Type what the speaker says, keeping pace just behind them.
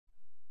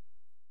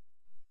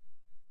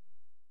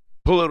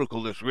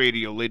Politicalist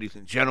Radio, ladies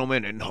and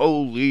gentlemen, and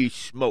holy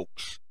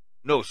smokes.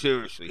 No,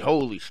 seriously,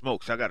 holy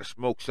smokes. I gotta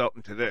smoke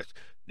something to this.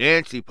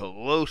 Nancy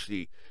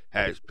Pelosi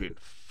has been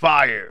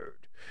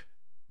fired,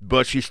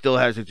 but she still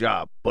has a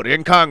job. But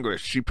in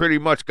Congress, she pretty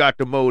much got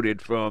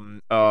demoted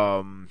from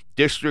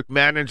district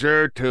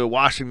manager to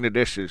washing the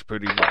dishes,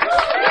 pretty much.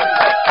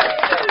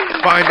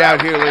 Find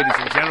out here, ladies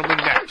and gentlemen,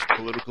 next.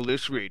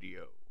 Politicalist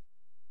Radio.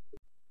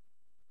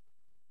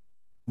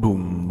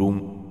 Boom,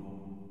 boom.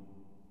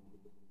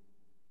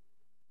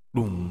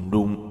 Boom,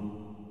 boom.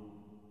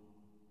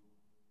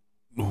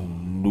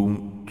 Boom,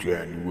 boom.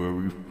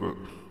 January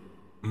 1st.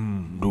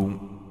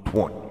 Boom,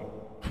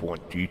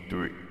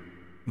 2023.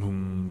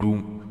 Boom,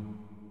 boom.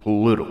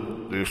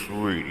 Politicalist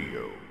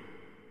Radio.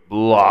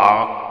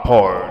 Block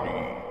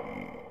Party.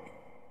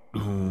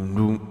 Boom,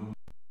 boom.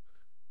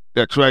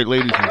 That's right,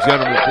 ladies and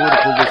gentlemen,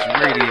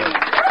 Politicalist Radio.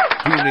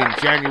 Tune in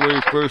January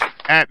 1st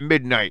at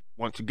midnight.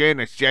 Once again,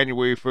 it's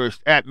January 1st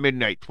at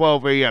midnight,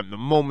 12 a.m. The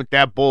moment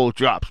that ball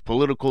drops,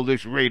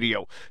 Politicalist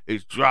Radio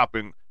is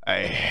dropping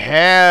a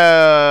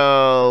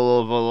hell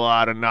of a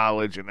lot of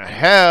knowledge and a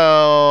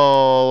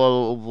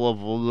hell of...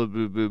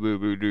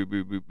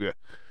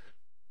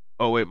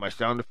 Oh, wait, my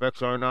sound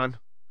effects aren't on?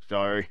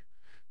 Sorry.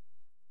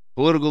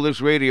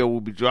 Politicalist Radio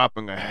will be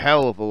dropping a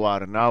hell of a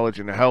lot of knowledge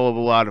and a hell of a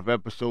lot of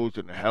episodes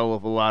and a hell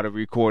of a lot of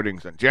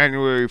recordings on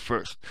January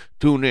 1st.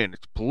 Tune in.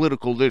 It's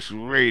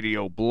Politicalist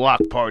Radio Block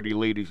Party,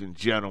 ladies and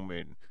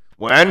gentlemen.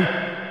 When?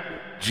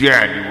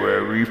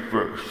 January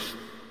 1st,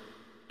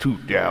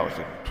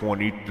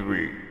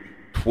 2023,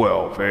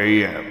 12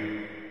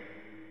 a.m.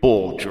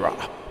 Bull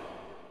drop.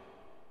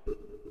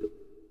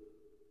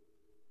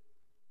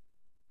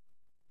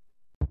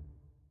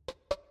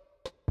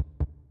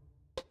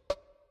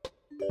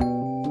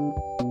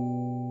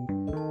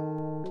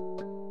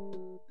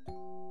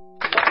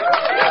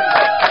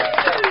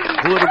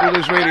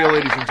 Politicalist Radio,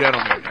 ladies and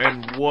gentlemen,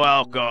 and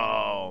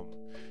welcome.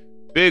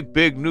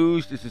 Big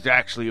news. This is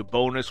actually a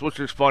bonus, which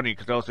is funny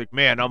because I was like,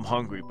 man, I'm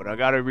hungry, but I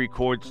got to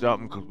record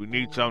something because we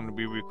need something to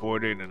be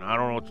recorded, and I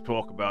don't know what to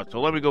talk about, so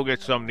let me go get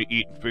something to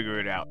eat and figure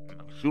it out.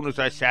 And as soon as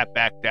I sat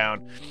back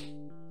down,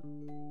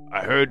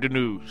 I heard the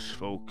news,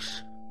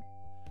 folks.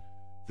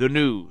 The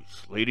news,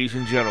 ladies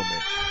and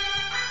gentlemen.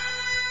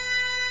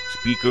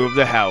 Speaker of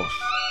the House,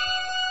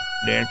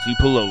 Nancy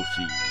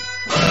Pelosi,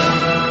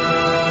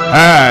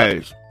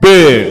 has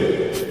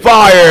been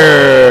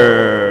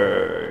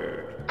fired.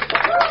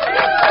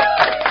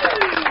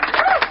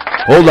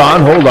 Hold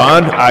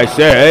on. I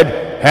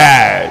said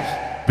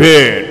has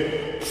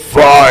been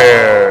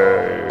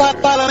fired.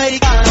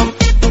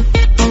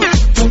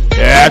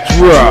 That's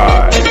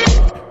right.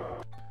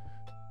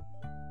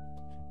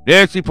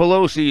 Nancy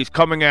Pelosi is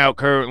coming out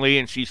currently,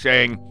 and she's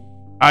saying,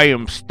 I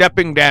am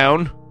stepping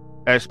down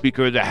as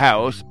Speaker of the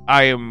House.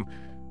 I am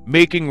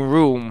making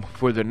room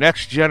for the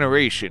next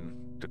generation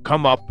to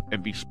come up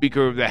and be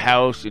Speaker of the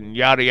House and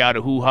yada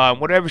yada hoo-ha and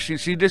whatever she...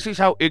 See, this is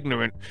how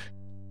ignorant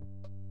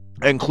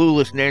and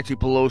clueless Nancy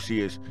Pelosi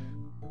is.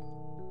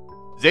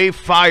 They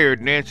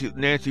fired Nancy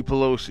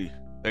Pelosi.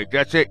 Like,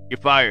 that's it. You're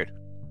fired.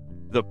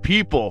 The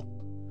people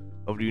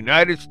of the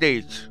United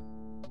States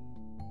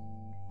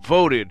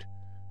voted,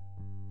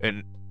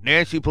 and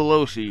Nancy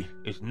Pelosi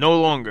is no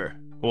longer...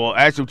 Well,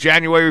 as of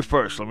January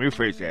 1st, let me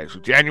rephrase that. As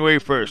of January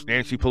 1st,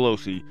 Nancy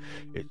Pelosi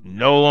is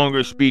no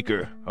longer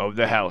Speaker of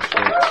the House,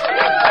 folks.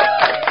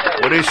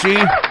 What is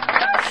she?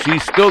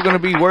 She's still going to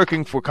be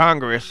working for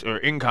Congress, or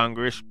in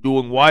Congress,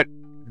 doing what?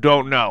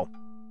 Don't know.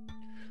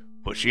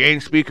 But she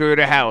ain't Speaker of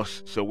the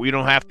House, so we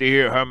don't have to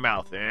hear her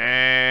mouth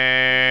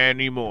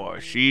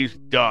anymore. She's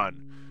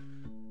done.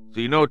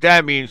 So you know what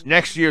that means?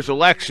 Next year's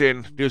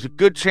election, there's a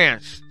good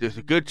chance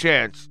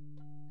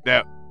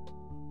that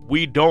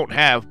we don't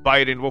have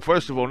Biden. Well,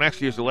 first of all,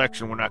 next year's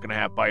election, we're not going to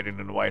have Biden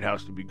in the White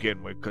House to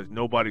begin with because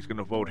nobody's going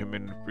to vote him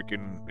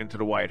into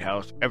the White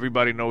House.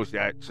 Everybody knows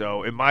that.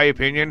 So, in my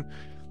opinion,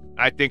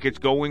 I think it's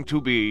going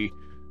to be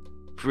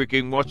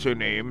what's her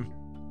name?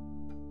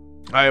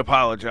 I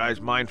apologize,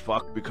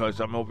 mindfuck,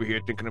 because I'm over here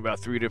thinking about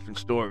three different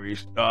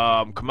stories.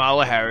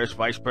 Kamala Harris,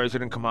 Vice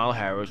President Kamala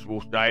Harris, will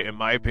die, in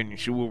my opinion,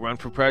 she will run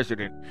for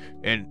president.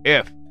 And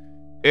if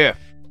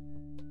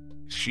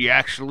she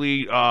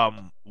actually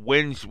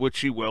wins, which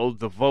she will,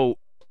 the vote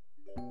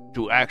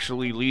to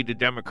actually lead the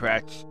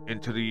Democrats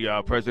into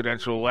the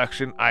presidential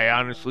election, I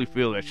honestly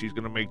feel that she's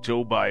going to make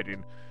Joe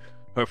Biden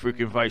her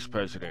freaking vice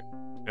president.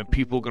 And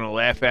people are going to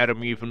laugh at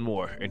him even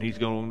more, and he's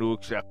going to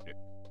accept it.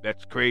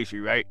 That's crazy,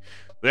 right?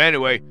 But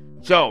anyway,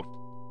 so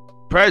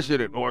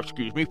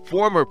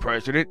former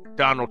President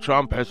Donald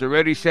Trump has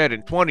already said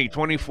in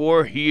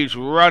 2024 he is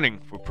running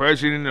for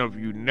President of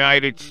the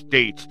United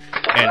States.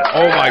 And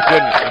oh my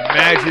goodness,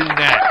 imagine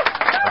that.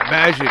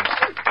 Imagine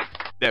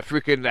that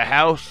freaking the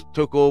House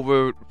took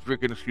over,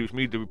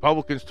 the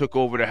Republicans took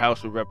over the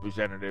House of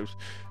Representatives.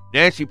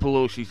 Nancy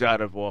Pelosi's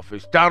out of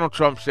office. Donald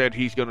Trump said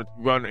he's going to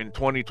run in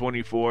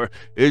 2024.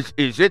 Is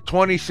it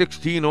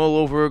 2016 all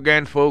over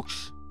again,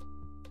 folks?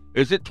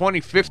 Is it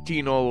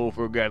 2015 all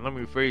over again? Let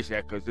me rephrase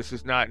that, because this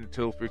is not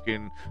until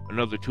freaking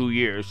another 2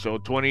 years. So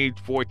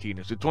 2014.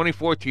 Is it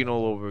 2014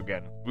 all over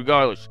again?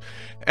 Regardless.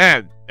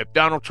 And if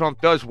Donald Trump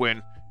does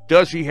win,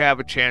 does he have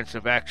a chance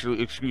of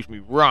actually,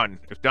 run?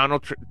 If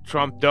Donald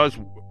Trump does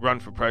run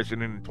for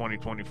president in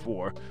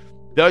 2024,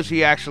 does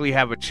he actually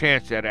have a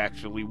chance at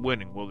actually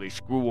winning? Will they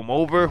screw him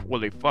over? Will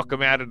they fuck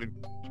him out of the,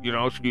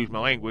 excuse my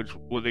language,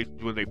 will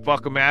they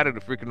fuck him out of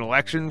the freaking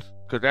elections?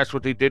 Because that's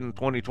what they did in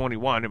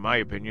 2021, in my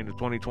opinion, in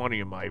 2020,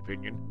 in my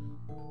opinion.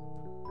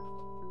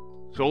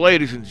 So,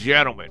 ladies and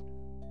gentlemen,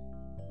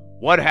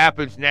 what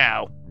happens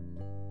now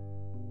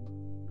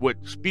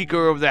with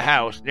Speaker of the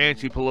House,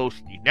 Nancy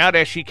Pelosi, now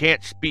that she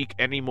can't speak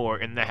anymore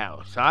in the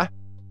House, huh?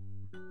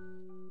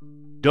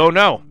 Don't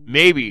know.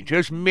 Maybe,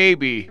 just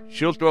maybe,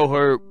 she'll throw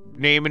her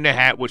name in the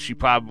hat, which she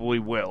probably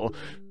will,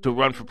 to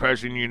run for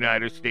president of the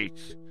United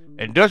States.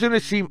 And doesn't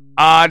it seem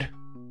odd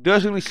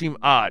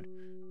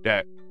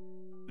that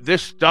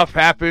this stuff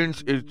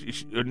happens?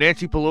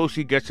 Nancy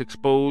Pelosi gets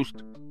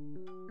exposed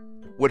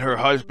with her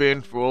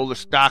husband for all the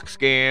stock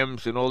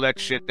scams and all that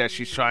shit that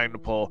she's trying to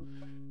pull.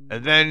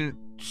 And then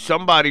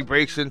somebody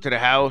breaks into the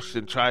house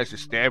and tries to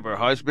stab her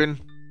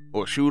husband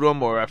or shoot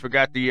him, or I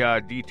forgot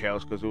the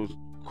details because it was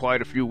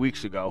quite a few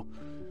weeks ago.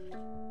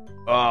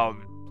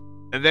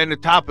 And then to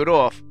top it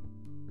off,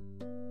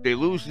 they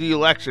lose the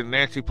election.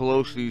 Nancy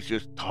Pelosi's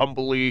just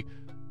humbly,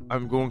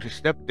 I'm going to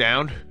step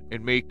down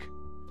and make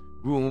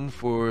room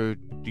for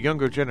the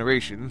younger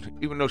generation,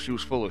 even though she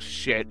was full of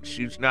shit.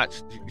 She's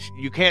not,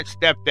 you can't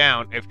step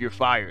down if you're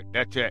fired.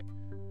 That's it.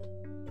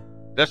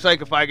 That's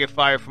like if I get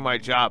fired from my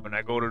job and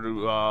I go to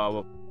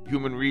the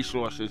human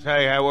resources.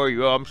 Hey, how are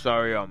you? Oh, I'm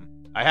sorry.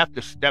 I have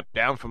to step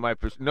down from my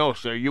position. No,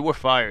 sir, you were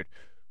fired.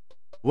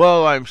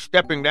 Well, I'm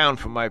stepping down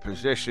from my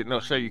position.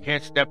 No, sir, you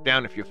can't step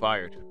down if you're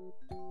fired.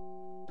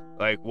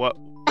 Like, what?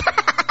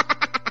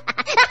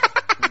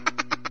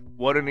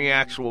 What in the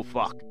actual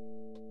fuck?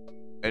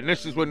 And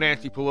this is what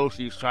Nancy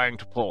Pelosi is trying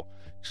to pull.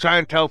 She's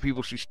trying to tell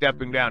people she's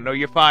stepping down. No,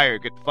 you're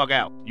fired. Get the fuck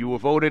out. You were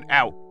voted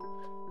out.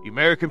 The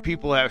American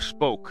people have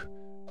spoke.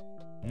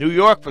 New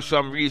York, for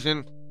some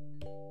reason,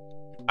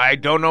 I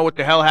don't know what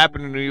the hell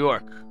happened in New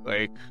York.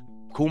 Like,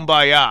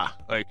 kumbaya.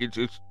 Like,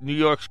 it's New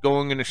York's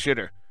going in the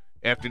shitter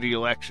after the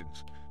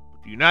elections.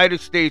 But the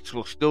United States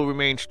will still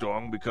remain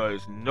strong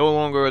because no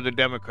longer are the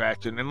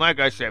Democrats. And like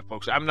I said,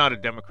 folks, I'm not a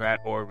Democrat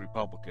or a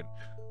Republican.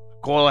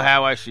 Call it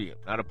how I see it.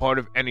 Not a part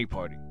of any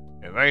party.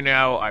 And right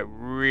now, I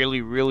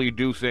really, really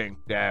do think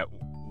that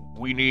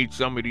we need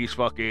some of these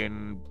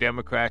fucking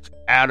Democrats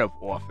out of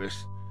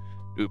office.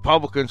 The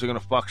Republicans are going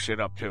to fuck shit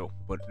up too,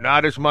 but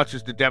not as much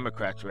as the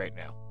Democrats right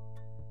now.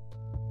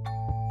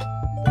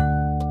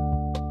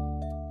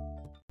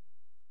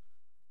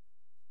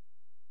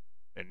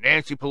 And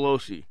Nancy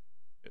Pelosi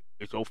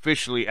is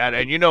officially out.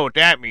 And you know what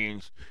that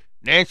means.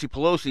 Nancy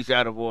Pelosi's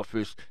out of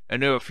office,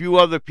 and there are a few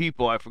other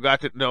people, I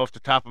forgot to know off the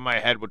top of my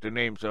head what their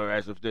names are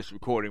as of this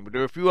recording, but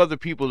there are a few other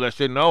people that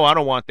said, no, I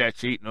don't want that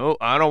seat. No,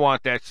 I don't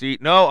want that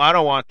seat. No, I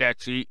don't want that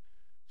seat.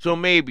 So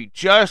maybe,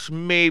 just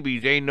maybe,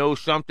 they know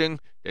something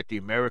that the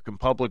American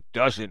public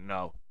doesn't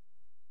know.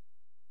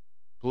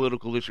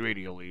 Politicalist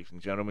Radio, ladies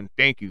and gentlemen.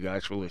 Thank you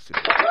guys for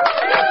listening.